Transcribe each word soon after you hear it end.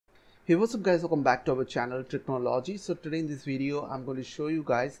Hey, what's up guys, welcome back to our channel Technology. So today in this video I'm going to show you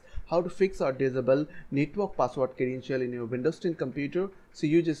guys how to fix or disable network password credential in your Windows 10 computer. So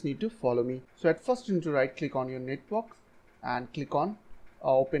you just need to follow me. So at first you need to right click on your network and click on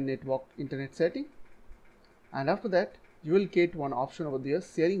open network internet setting, and after that you will get one option over there,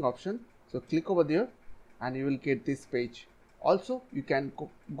 sharing option. So click over there and you will get this page. Also you can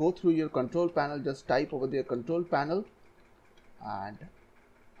go through your control panel, just type over there control panel, and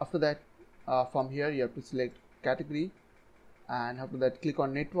after that from here you have to select category, and after that click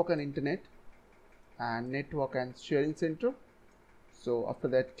on network and internet and network and sharing center. So after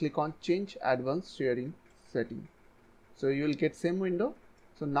that click on change advanced sharing setting. So you will get same window.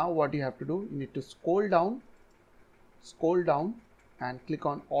 So now what you have to do, you need to scroll down and click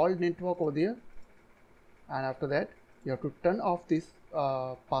on all network over there, and after that you have to turn off this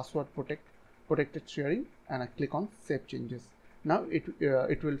password protected sharing and click on save changes. Now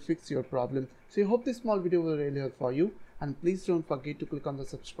it will fix your problem. So I hope this small video will really help for you, and please don't forget to click on the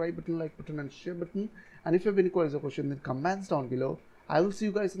subscribe button, like button and share button, and if you have any queries or questions then comments down below. I will see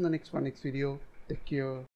you guys in the next video. Take care.